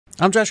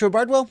I'm Joshua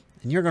Bardwell,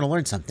 and you're going to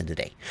learn something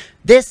today.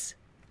 This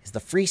is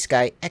the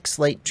FrSky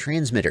X-Lite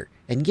transmitter.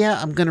 And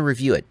yeah, I'm going to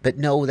review it, but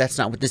no, that's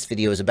not what this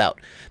video is about.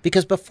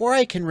 Because before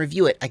I can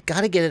review it, I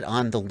got to get it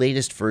on the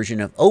latest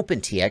version of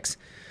OpenTX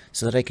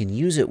so that I can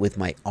use it with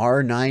my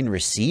R9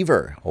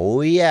 receiver. Oh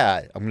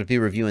yeah, I'm going to be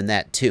reviewing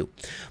that too.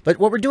 But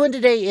what we're doing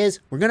today is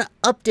we're going to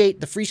update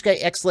the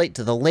FrSky X-Lite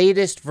to the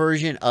latest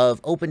version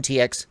of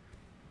OpenTX.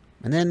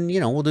 And then,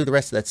 we'll do the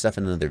rest of that stuff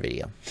in another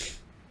video.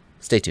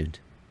 Stay tuned.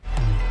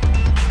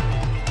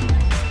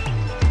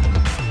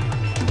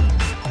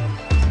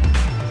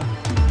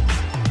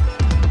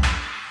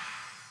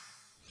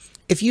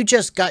 If you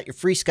just got your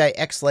FrSky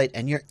X-Lite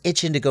and you're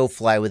itching to go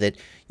fly with it,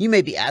 you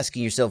may be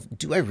asking yourself,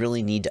 do I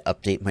really need to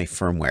update my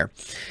firmware?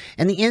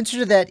 And the answer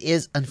to that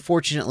is,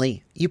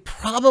 unfortunately, you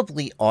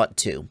probably ought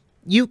to.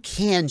 You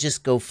can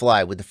just go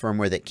fly with the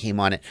firmware that came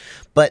on it,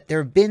 but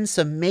there have been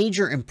some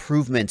major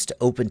improvements to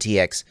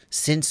OpenTX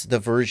since the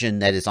version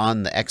that is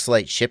on the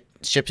X-Lite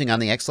shipping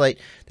on the X-Lite.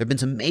 There have been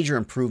some major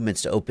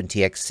improvements to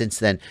OpenTX since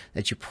then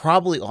that you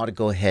probably ought to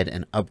go ahead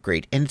and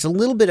upgrade. And it's a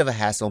little bit of a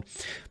hassle,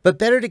 but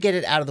better to get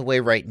it out of the way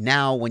right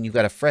now when you've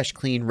got a fresh,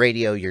 clean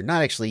radio. You're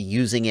not actually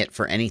using it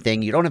for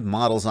anything. You don't have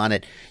models on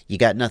it. You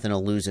got nothing to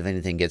lose if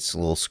anything gets a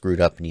little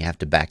screwed up and you have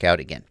to back out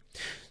again.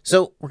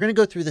 So we're going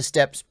to go through the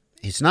steps.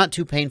 It's not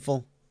too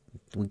painful.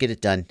 We'll get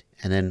it done,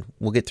 and then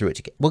we'll get through it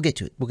together. We'll get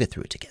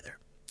through it together.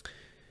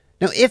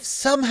 Now, if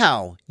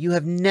somehow you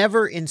have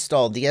never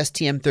installed the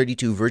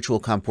STM32 Virtual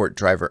COM port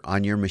driver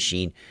on your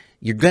machine,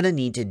 you're going to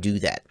need to do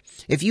that.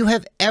 If you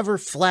have ever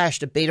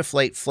flashed a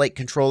Betaflight flight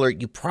controller,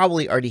 you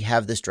probably already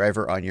have this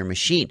driver on your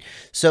machine.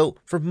 So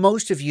for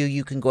most of you,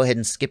 you can go ahead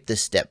and skip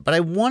this step. But I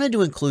wanted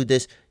to include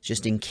this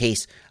just in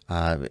case.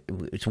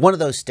 It's one of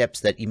those steps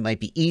that you might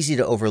be easy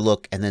to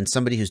overlook, and then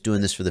somebody who's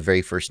doing this for the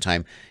very first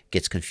time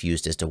gets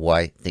confused as to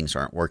why things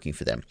aren't working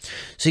for them.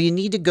 So you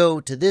need to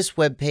go to this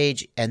web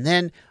page, and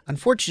then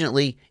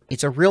unfortunately,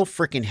 it's a real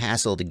freaking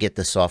hassle to get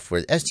the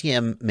software.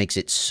 STM makes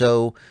it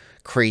so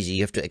crazy.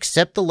 You have to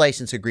accept the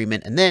license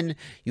agreement, and then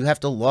you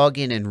have to log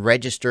in and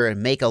register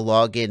and make a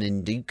login,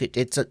 and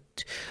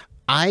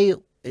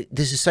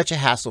this is such a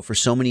hassle for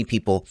so many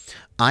people.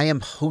 I am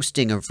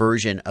hosting a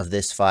version of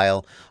this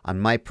file on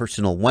my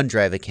personal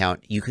OneDrive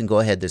account. You can go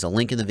ahead. There's a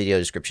link in the video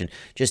description.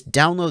 Just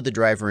download the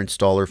driver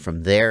installer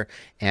from there.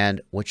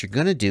 And what you're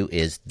going to do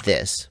is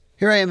this.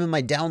 Here I am in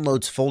my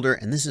downloads folder,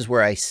 and this is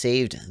where I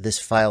saved this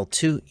file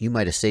to. You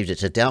might have saved it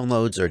to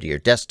downloads or to your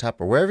desktop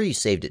or wherever you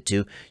saved it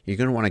to. You're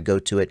going to want to go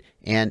to it,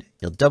 and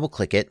you'll double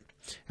click it.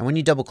 And when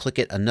you double click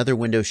it, another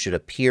window should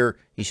appear.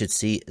 You should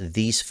see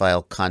these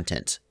file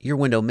contents. Your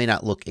window may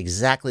not look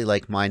exactly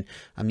like mine.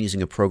 I'm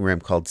using a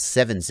program called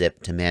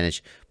 7-Zip to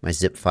manage my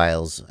zip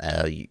files.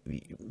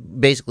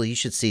 Basically, you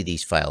should see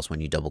these files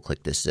when you double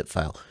click this zip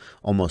file.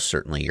 Almost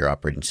certainly your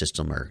operating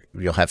system, or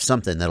you'll have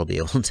something that'll be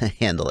able to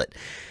handle it.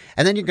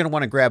 And then you're going to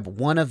want to grab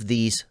one of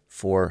these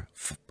for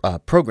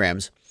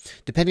programs,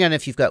 depending on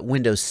if you've got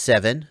Windows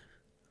 7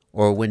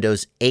 or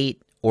Windows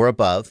 8 or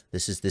above.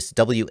 This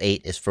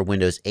W8 is for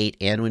Windows 8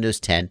 and Windows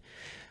 10.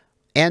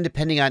 And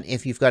depending on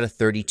if you've got a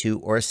 32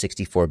 or a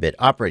 64-bit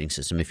operating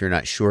system. If you're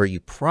not sure, you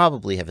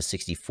probably have a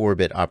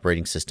 64-bit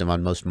operating system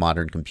on most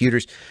modern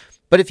computers.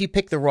 But if you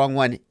pick the wrong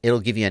one, it'll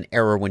give you an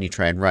error when you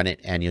try and run it,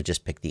 and you'll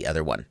just pick the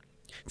other one.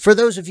 For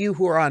those of you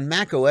who are on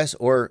Mac OS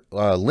or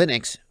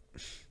Linux,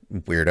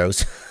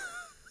 weirdos.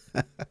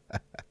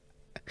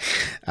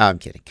 I'm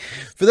kidding.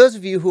 For those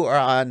of you who are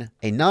on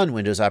a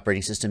non-Windows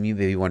operating system, you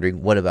may be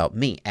wondering, what about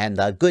me? And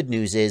the good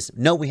news is,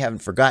 no, we haven't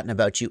forgotten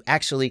about you.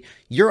 Actually,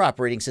 your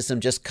operating system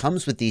just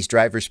comes with these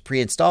drivers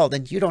pre-installed,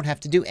 and you don't have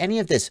to do any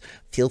of this.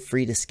 Feel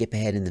free to skip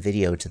ahead in the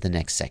video to the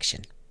next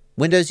section.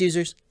 Windows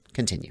users,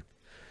 continue.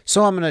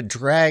 So I'm going to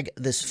drag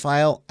this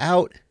file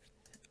out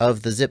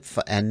of the zip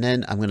file, and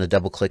then I'm going to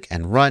double click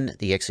and run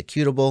the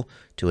executable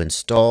to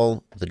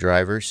install the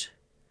drivers.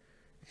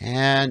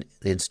 And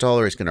the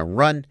installer is going to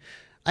run.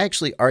 I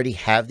actually already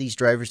have these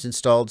drivers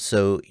installed,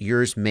 so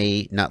yours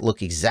may not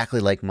look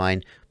exactly like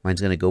mine. Mine's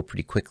going to go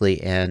pretty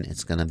quickly, and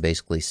it's going to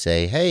basically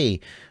say,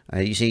 hey,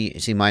 you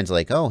see mine's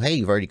like, oh, hey,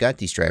 you've already got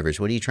these drivers.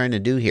 What are you trying to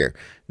do here?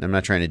 And I'm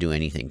not trying to do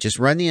anything. Just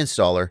run the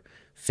installer,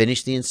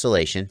 finish the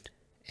installation,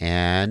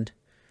 and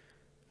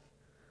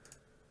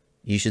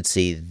you should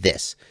see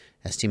this.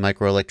 ST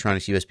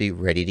Microelectronics USB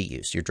ready to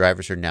use. Your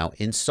drivers are now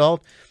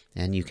installed,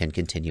 and you can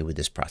continue with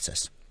this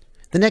process.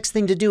 The next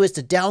thing to do is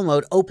to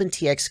download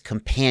OpenTX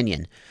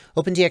Companion.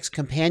 OpenTX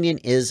Companion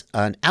is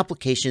an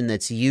application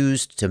that's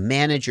used to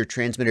manage your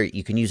transmitter.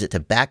 You can use it to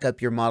back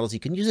up your models. You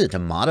can use it to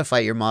modify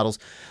your models.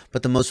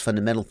 But the most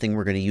fundamental thing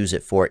we're going to use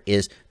it for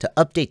is to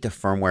update the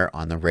firmware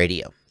on the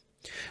radio.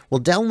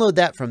 We'll download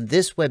that from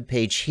this web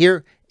page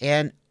here.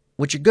 And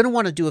what you're going to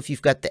want to do if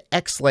you've got the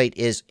X-Lite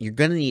is you're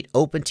going to need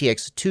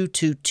OpenTX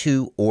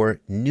 222 or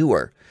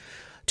newer.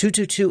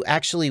 222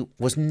 actually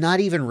was not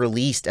even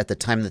released at the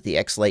time that the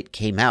X-Lite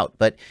came out,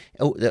 but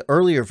the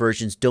earlier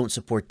versions don't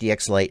support the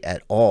X-Lite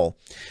at all.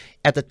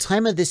 At the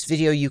time of this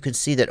video, you can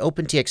see that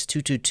OpenTX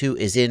 222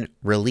 is in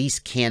release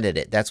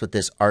candidate. That's what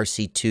this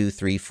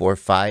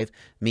RC2345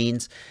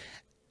 means.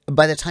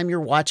 By the time you're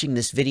watching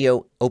this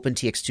video,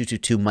 OpenTX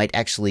 222 might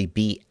actually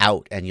be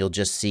out and you'll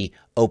just see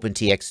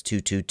OpenTX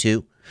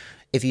 222.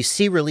 If you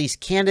see release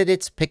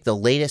candidates, pick the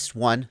latest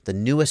one, the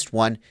newest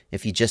one.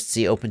 If you just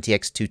see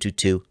OpenTX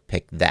 222,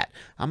 pick that.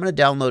 I'm going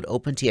to download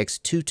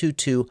OpenTX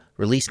 222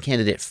 release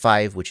candidate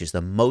 5, which is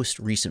the most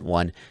recent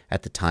one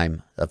at the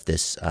time of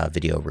this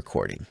video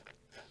recording.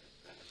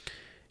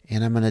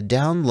 And I'm going to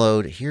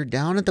download here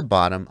down at the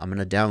bottom. I'm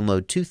going to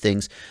download two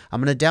things.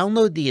 I'm going to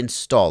download the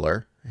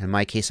installer. In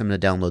my case, I'm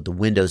going to download the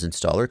Windows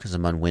installer because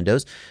I'm on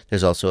Windows.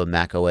 There's also a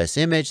Mac OS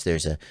image.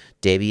 There's a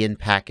Debian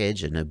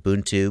package, an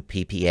Ubuntu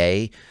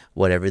PPA,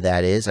 whatever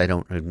that is. I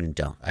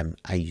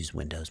use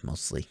Windows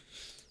mostly.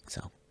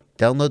 So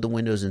download the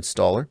Windows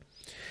installer.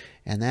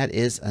 And that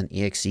is an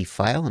exe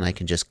file. And I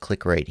can just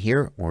click right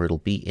here, or it'll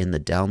be in the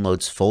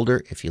downloads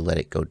folder if you let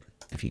it go.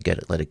 If you get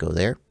it, let it go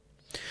there.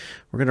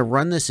 We're going to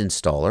run this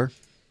installer.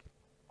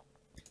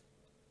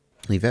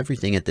 Leave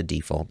everything at the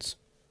defaults.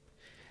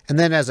 And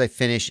then as I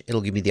finish,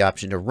 it'll give me the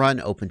option to run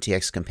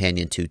OpenTX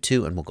Companion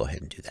 2.2, and we'll go ahead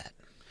and do that.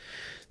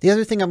 The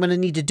other thing I'm going to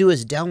need to do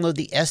is download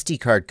the SD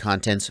card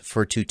contents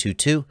for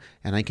 2.2.2,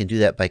 and I can do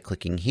that by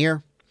clicking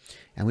here.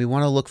 And we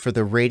want to look for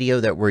the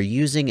radio that we're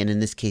using, and in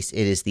this case,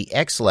 it is the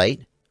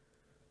X-Lite.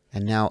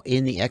 And now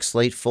in the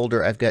X-Lite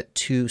folder, I've got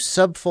two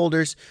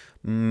subfolders,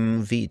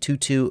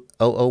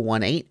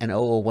 V220018 and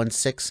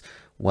 0016.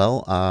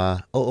 Well,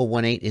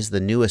 0018 is the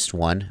newest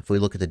one. If we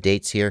look at the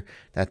dates here,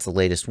 that's the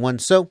latest one.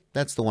 So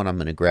that's the one I'm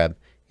going to grab,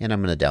 and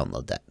I'm going to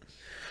download that.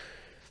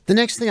 The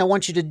next thing I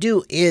want you to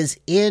do is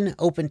in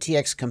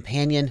OpenTX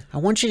Companion, I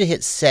want you to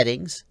hit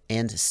Settings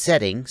and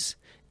Settings,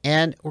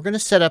 and we're going to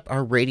set up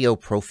our radio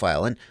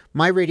profile. And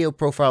my radio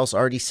profile is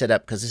already set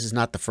up because this is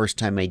not the first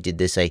time I did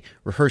this. I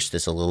rehearsed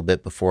this a little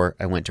bit before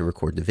I went to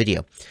record the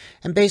video.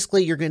 And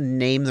basically, you're going to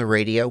name the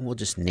radio. We'll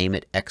just name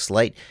it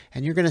X-Lite.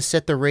 And you're going to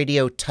set the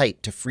radio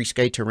type to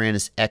FrSky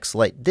Taranis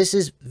X-Lite. This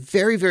is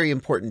very, very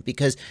important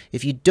because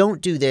if you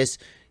don't do this,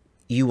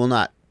 you will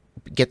not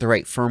get the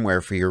right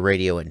firmware for your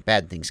radio and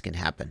bad things can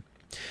happen.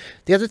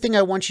 The other thing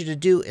I want you to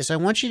do is I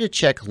want you to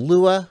check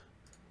Lua,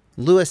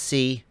 Lua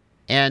C,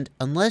 and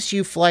unless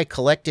you fly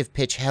collective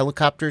pitch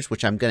helicopters,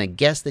 which I'm going to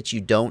guess that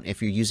you don't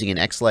if you're using an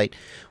X-Lite,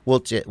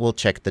 we'll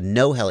check the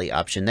no heli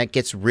option. That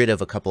gets rid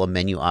of a couple of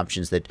menu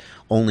options that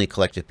only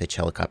collective pitch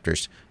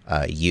helicopters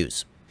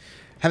use.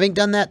 Having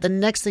done that, the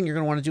next thing you're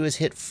going to want to do is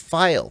hit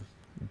File,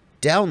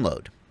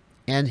 Download,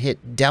 and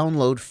hit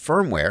Download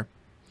Firmware.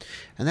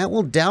 And that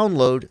will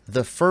download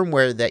the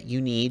firmware that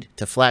you need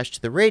to flash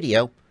to the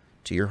radio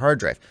to your hard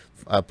drive.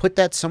 Put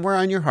that somewhere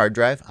on your hard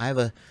drive. I have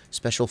a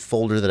special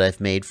folder that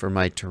I've made for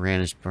my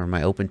Taranis, for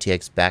my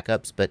OpenTX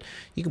backups, but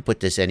you can put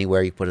this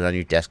anywhere. You put it on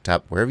your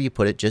desktop, wherever you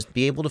put it, just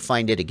be able to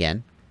find it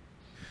again.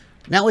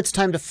 Now it's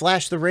time to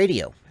flash the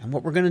radio. And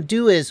what we're going to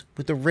do is,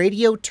 with the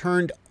radio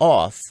turned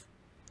off,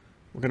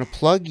 we're going to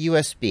plug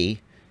USB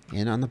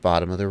in on the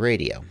bottom of the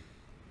radio.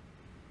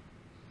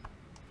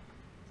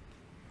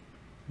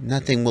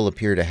 Nothing will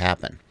appear to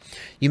happen.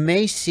 You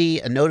may see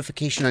a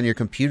notification on your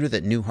computer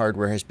that new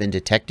hardware has been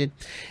detected,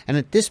 and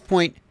at this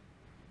point,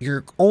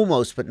 you're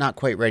almost but not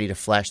quite ready to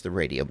flash the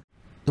radio.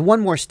 The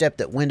one more step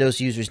that Windows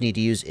users need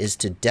to use is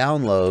to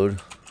download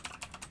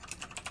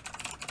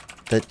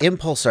the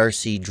Impulse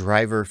RC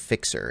driver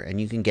fixer, and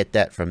you can get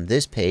that from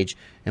this page,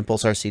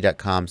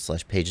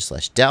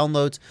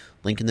 impulserc.com/pages/downloads,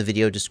 link in the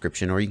video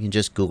description, or you can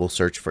just Google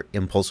search for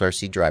Impulse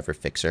RC driver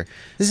fixer.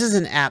 This is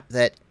an app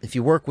that if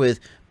you work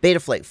with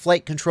Betaflight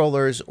flight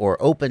controllers or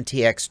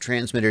OpenTX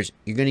transmitters,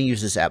 you're going to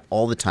use this app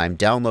all the time.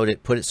 Download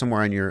it, put it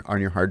somewhere on your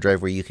hard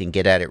drive where you can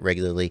get at it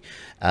regularly.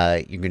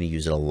 You're going to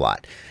use it a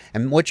lot.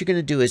 And what you're going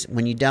to do is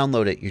when you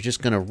download it, you're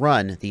just going to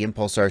run the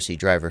Impulse RC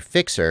driver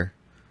fixer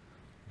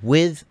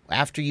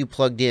after you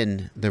plugged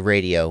in the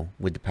radio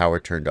with the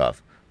power turned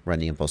off, run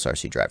the Impulse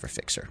RC driver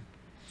fixer.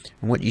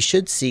 And what you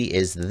should see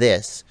is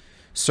this,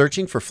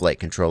 searching for flight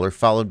controller,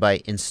 followed by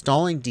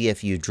installing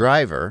DFU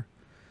driver,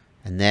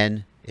 and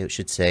then it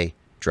should say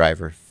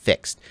driver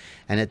fixed.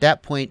 And at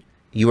that point,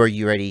 you are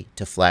ready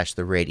to flash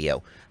the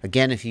radio.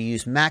 Again, if you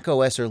use Mac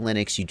OS or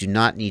Linux, you do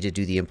not need to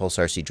do the Impulse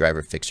RC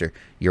driver fixer.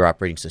 Your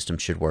operating system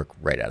should work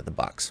right out of the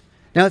box.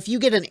 Now, if you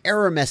get an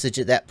error message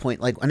at that point,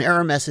 like an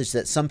error message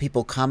that some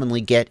people commonly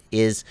get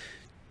is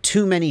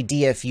too many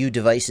DFU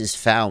devices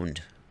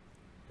found,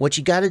 what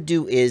you got to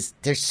do is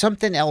there's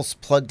something else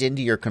plugged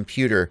into your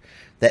computer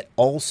that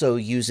also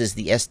uses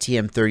the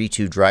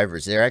STM32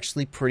 drivers. They're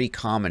actually pretty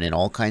common in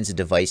all kinds of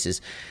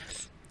devices.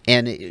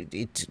 And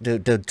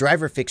the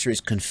driver fixer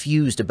is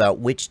confused about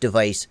which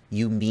device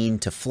you mean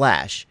to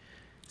flash.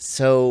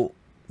 So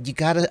you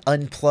got to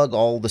unplug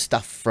all the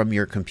stuff from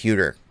your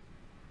computer.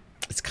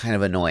 It's kind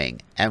of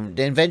annoying. And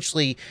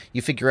eventually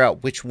you figure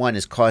out which one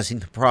is causing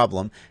the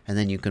problem, and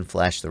then you can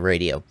flash the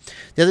radio.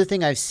 The other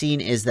thing I've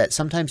seen is that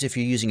sometimes if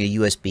you're using a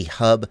USB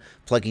hub,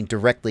 plugging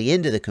directly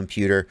into the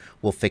computer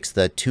will fix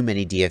the too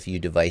many DFU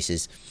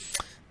devices.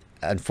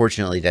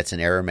 Unfortunately, that's an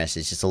error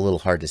message. It's a little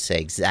hard to say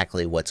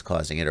exactly what's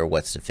causing it or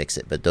what's to fix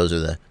it, but those are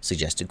the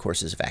suggested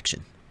courses of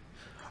action.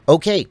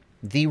 Okay,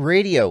 the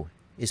radio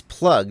is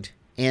plugged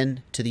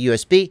in to the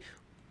USB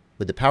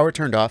with the power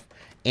turned off,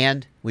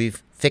 and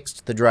we've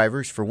fixed the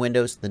drivers for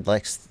Windows.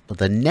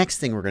 The next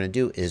thing we're going to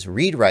do is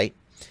read-write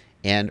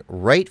and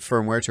write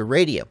firmware to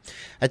radio.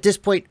 At this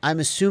point, I'm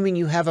assuming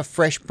you have a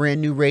fresh brand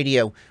new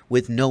radio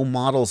with no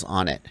models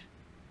on it.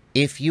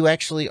 If you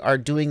actually are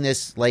doing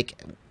this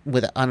like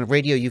on a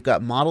radio you've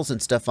got models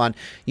and stuff on,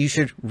 you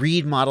should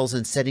read models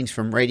and settings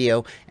from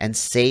radio and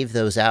save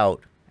those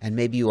out. And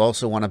maybe you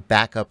also want to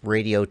back up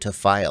radio to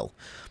file.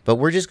 But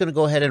we're just going to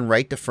go ahead and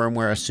write the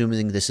firmware,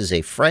 assuming this is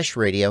a fresh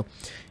radio.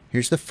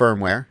 Here's the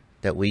firmware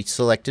that we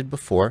selected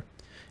before,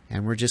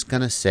 and we're just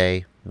going to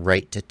say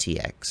write to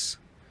TX.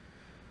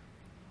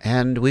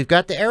 And we've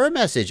got the error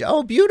message.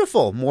 Oh,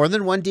 beautiful. More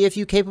than one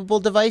DFU capable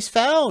device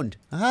found.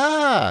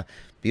 Ah,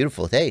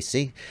 beautiful. Hey,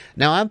 see?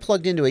 Now I'm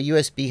plugged into a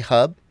USB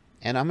hub,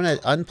 and I'm going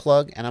to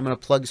unplug, and I'm going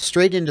to plug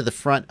straight into the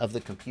front of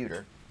the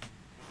computer.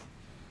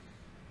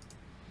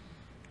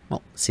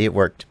 Well, see, it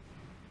worked.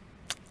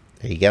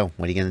 There you go.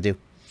 What are you going to do?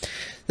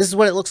 This is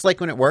what it looks like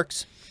when it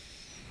works.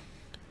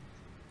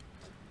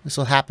 This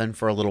will happen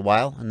for a little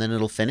while, and then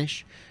it'll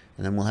finish,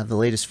 and then we'll have the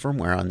latest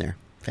firmware on there.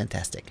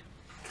 Fantastic.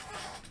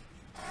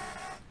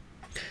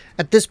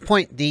 At this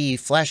point, the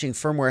flashing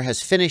firmware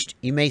has finished.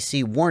 You may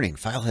see warning,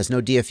 file has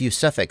no DFU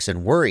suffix,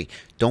 and worry.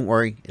 Don't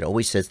worry, it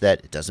always says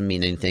that. It doesn't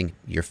mean anything.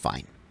 You're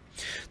fine.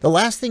 The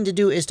last thing to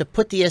do is to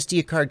put the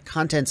SD card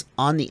contents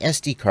on the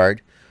SD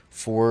card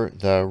for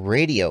the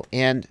radio.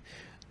 And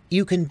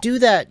you can do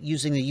that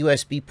using the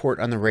USB port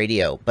on the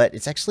radio, but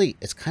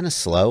it's kind of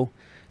slow.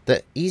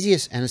 The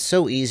easiest, and it's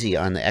so easy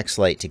on the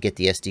X-Lite to get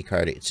the SD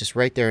card. It's just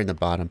right there in the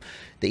bottom.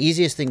 The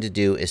easiest thing to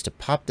do is to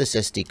pop this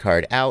SD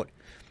card out.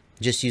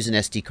 Just use an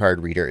SD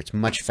card reader. It's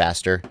much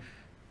faster.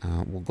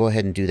 We'll go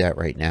ahead and do that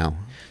right now.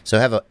 So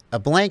I have a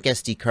blank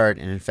SD card,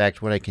 and in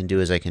fact what I can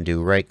do is I can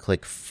do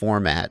right-click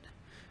Format,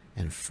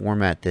 and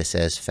format this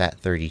as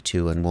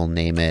FAT32, and we'll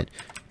name it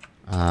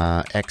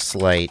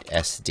X-Lite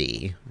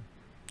SD.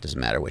 Doesn't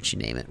matter what you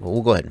name it. Well,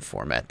 we'll go ahead and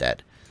format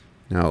that.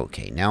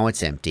 Okay, now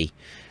it's empty.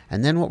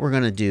 And then what we're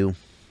going to do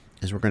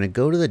is we're going to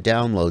go to the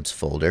Downloads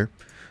folder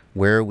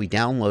where we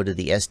downloaded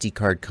the SD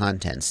card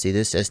contents. See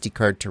this? SD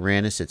card,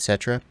 Taranis,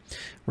 etc.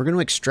 We're going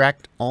to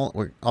extract all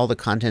the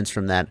contents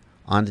from that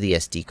onto the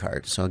SD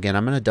card. So again,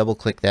 I'm going to double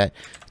click that.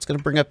 It's going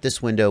to bring up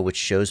this window which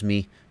shows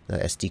me the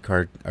SD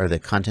card, or the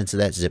contents of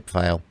that zip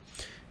file.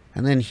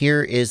 And then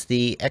here is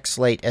the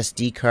X-Lite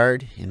SD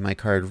card in my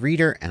card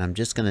reader, and I'm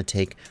just going to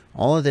take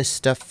all of this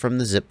stuff from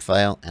the zip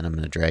file and I'm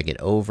going to drag it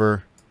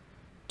over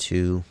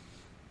to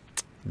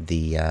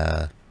the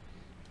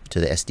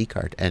SD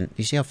card. And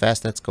you see how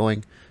fast that's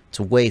going? It's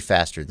way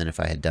faster than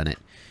if I had done it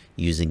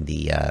using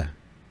the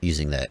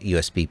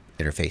USB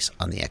interface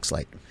on the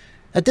X-Lite.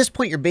 At this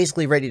point, you're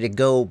basically ready to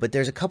go, but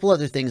there's a couple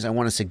other things I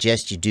want to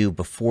suggest you do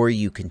before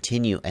you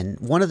continue. And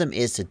one of them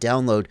is to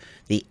download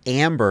the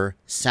Amber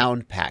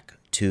sound pack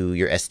to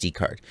your SD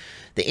card.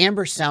 The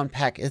Amber sound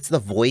pack, it's the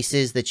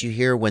voices that you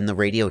hear when the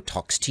radio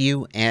talks to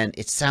you, and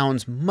it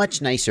sounds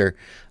much nicer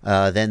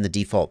than the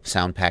default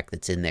sound pack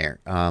that's in there.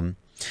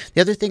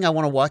 The other thing I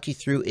want to walk you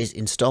through is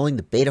installing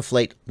the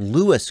Betaflight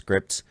Lua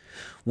scripts,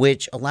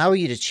 which allow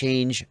you to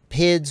change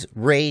PIDs,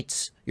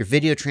 rates, your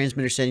video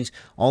transmitter settings,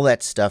 all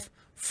that stuff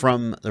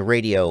from the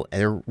radio.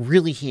 They're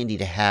really handy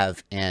to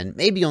have, and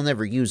maybe you'll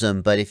never use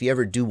them, but if you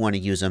ever do want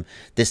to use them,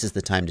 this is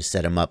the time to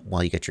set them up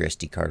while you get your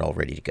SD card all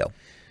ready to go.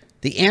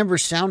 The Amber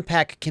sound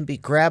pack can be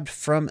grabbed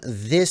from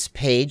this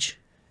page.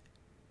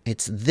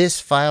 It's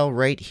this file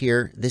right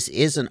here. This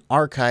is an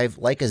archive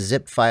like a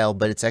zip file,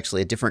 but it's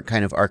actually a different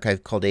kind of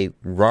archive called a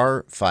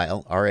RAR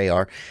file,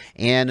 R-A-R.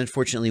 And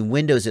unfortunately,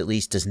 Windows at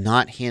least does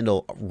not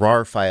handle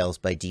RAR files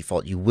by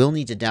default. You will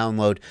need to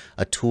download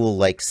a tool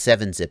like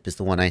 7-Zip is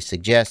the one I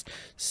suggest.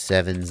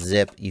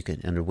 7-Zip, you can,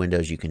 under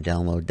Windows, you can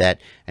download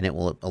that, and it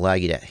will allow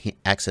you to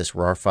access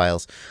RAR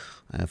files.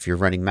 If you're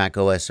running Mac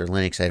OS or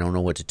Linux, I don't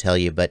know what to tell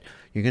you, but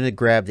you're going to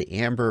grab the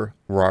Amber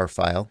RAR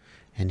file.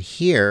 And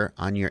here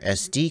on your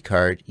SD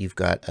card, you've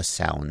got a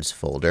sounds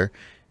folder.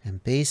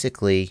 And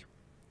basically,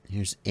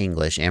 here's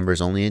English.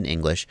 Amber's only in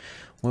English.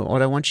 Well,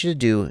 what I want you to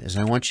do is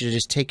I want you to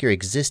just take your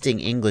existing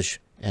English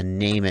and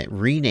name it,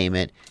 rename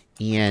it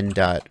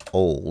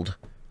en.old.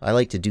 I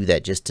like to do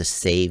that just to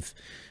save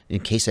in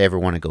case I ever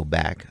want to go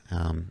back.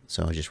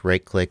 So I just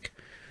right-click,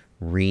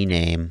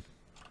 rename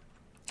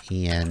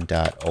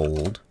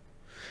en.old.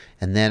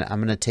 And then I'm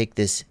going to take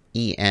this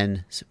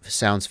en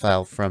sounds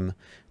file from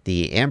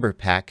the Amber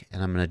pack,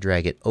 and I'm going to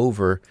drag it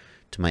over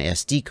to my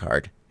SD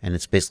card, and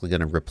it's basically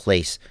going to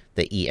replace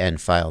the en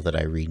file that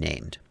I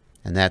renamed.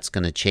 And that's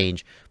going to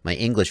change my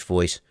English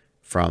voice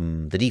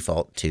from the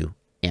default to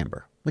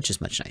Amber, which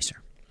is much nicer.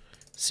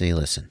 So you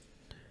listen.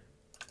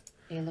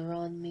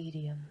 Aileron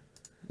medium.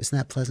 Isn't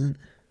that pleasant?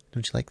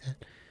 Don't you like that?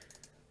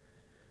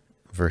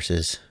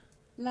 Versus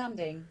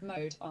Landing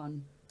mode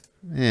on.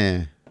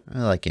 I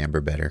like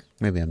Amber better.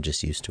 Maybe I'm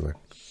just used to her.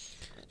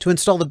 To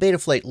install the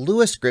Betaflight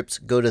Lua scripts,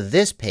 go to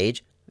this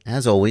page.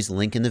 As always,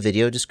 link in the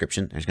video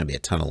description. There's going to be a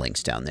ton of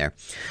links down there.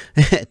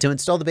 To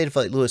install the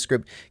Betaflight Lua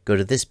script, go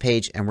to this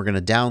page, and we're going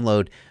to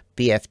download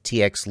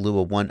BFTX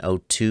Lua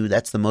 102.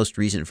 That's the most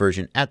recent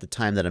version at the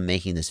time that I'm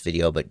making this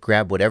video, but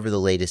grab whatever the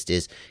latest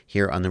is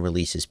here on the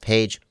releases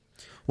page.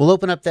 We'll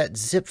open up that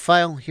zip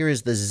file. Here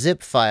is the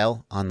zip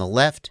file on the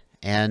left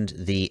and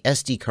the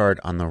SD card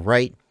on the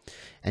right.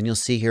 And you'll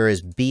see here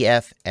is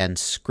BF and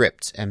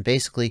scripts. And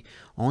basically,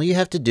 all you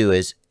have to do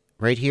is,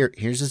 right here,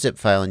 here's the zip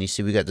file, and you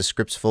see we got the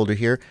scripts folder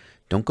here.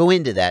 Don't go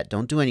into that.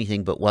 Don't do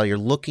anything. But while you're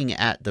looking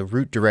at the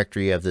root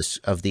directory of the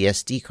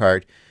SD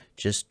card,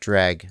 just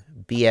drag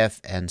BF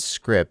and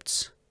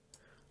scripts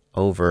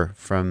over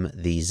from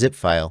the zip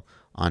file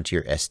onto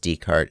your SD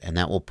card, and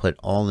that will put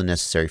all the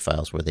necessary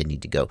files where they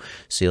need to go.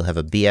 So you'll have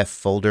a BF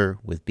folder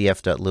with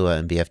bf.lua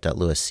and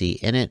bf.luac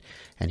in it,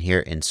 and here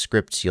in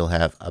scripts you'll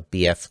have a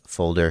BF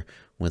folder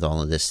with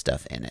all of this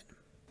stuff in it.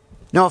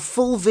 Now, a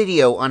full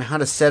video on how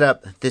to set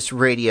up this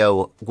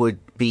radio would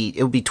be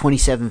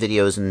 27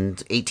 videos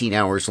and 18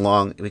 hours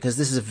long, because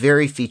this is a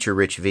very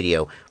feature-rich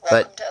video.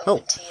 But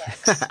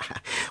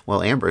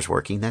well, Amber's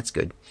working. That's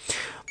good.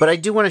 But I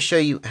do want to show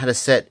you how to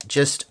set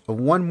just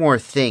one more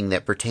thing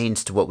that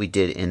pertains to what we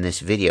did in this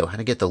video, how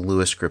to get the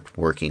Lua script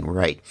working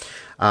right.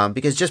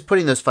 Because just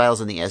putting those files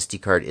on the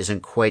SD card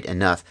isn't quite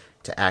enough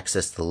to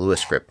access the Lua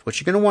script. What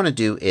you're going to want to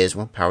do is,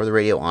 well, power the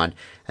radio on,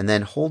 and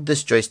then hold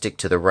this joystick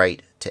to the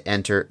right to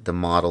enter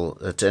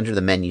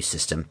the menu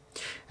system.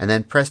 And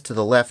then press to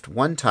the left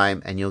one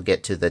time, and you'll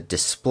get to the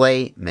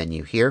display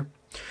menu here.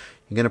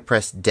 You're going to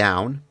press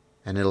down,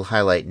 and it'll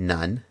highlight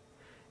none.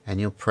 And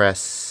you'll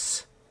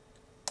press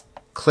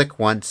click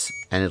once,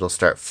 and it'll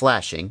start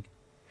flashing.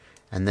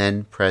 And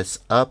then press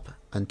up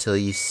until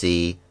you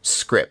see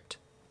script.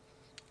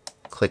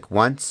 Click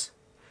once,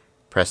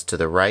 press to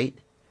the right,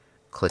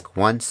 click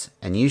once,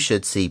 and you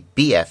should see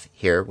BF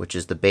here, which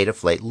is the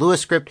Betaflight Lua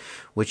script,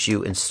 which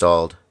you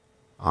installed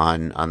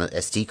on the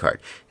SD card.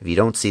 If you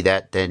don't see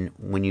that, then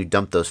when you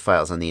dump those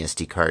files on the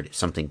SD card,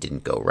 something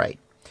didn't go right.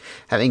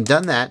 Having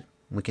done that,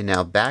 we can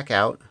now back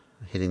out,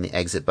 hitting the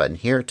exit button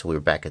here till we're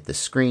back at this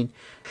screen.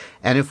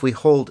 And if we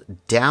hold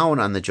down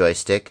on the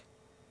joystick,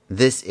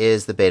 this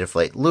is the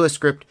Betaflight Lua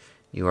script.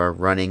 You are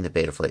running the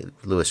Betaflight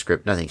Lua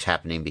script. Nothing's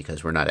happening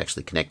because we're not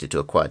actually connected to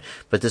a quad,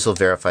 but this will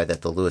verify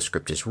that the Lua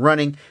script is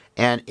running.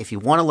 And if you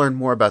want to learn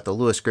more about the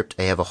Lua script,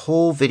 I have a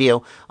whole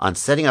video on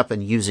setting up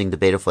and using the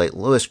Betaflight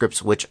Lua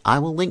scripts, which I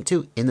will link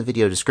to in the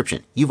video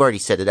description. You've already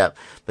set it up,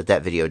 but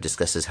that video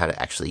discusses how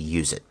to actually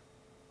use it.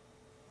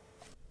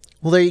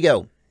 Well, there you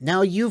go.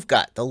 Now you've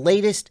got the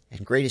latest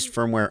and greatest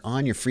firmware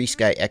on your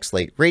FrSky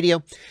X-Lite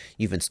radio.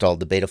 You've installed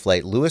the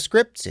Betaflight Lua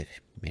scripts. You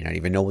may not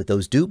even know what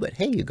those do, but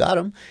hey, you got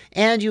them.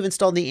 And you've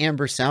installed the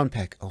Amber sound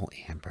pack. Oh,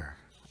 Amber.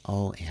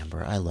 Oh,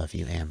 Amber. I love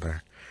you,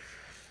 Amber.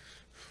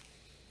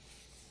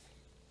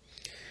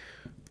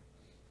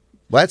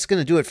 Well, that's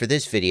going to do it for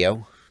this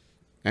video.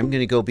 I'm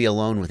going to go be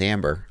alone with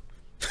Amber.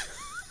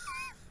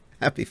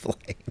 Happy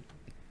flying.